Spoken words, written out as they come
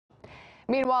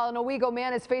Meanwhile, an Owego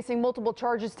man is facing multiple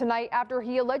charges tonight after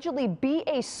he allegedly beat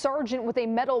a sergeant with a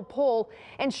metal pole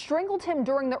and strangled him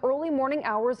during the early morning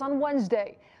hours on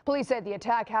Wednesday. Police said the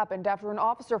attack happened after an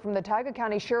officer from the Tioga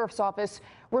County Sheriff's Office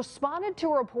responded to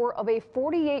a report of a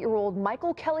 48-year-old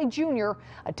Michael Kelly Jr.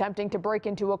 attempting to break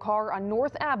into a car on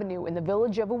North Avenue in the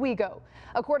village of Owego.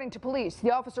 According to police,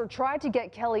 the officer tried to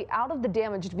get Kelly out of the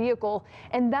damaged vehicle,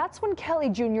 and that's when Kelly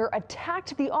Jr.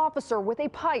 attacked the officer with a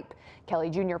pipe. Kelly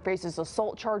Jr. faces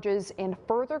assault charges and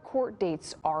further court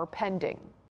dates are pending.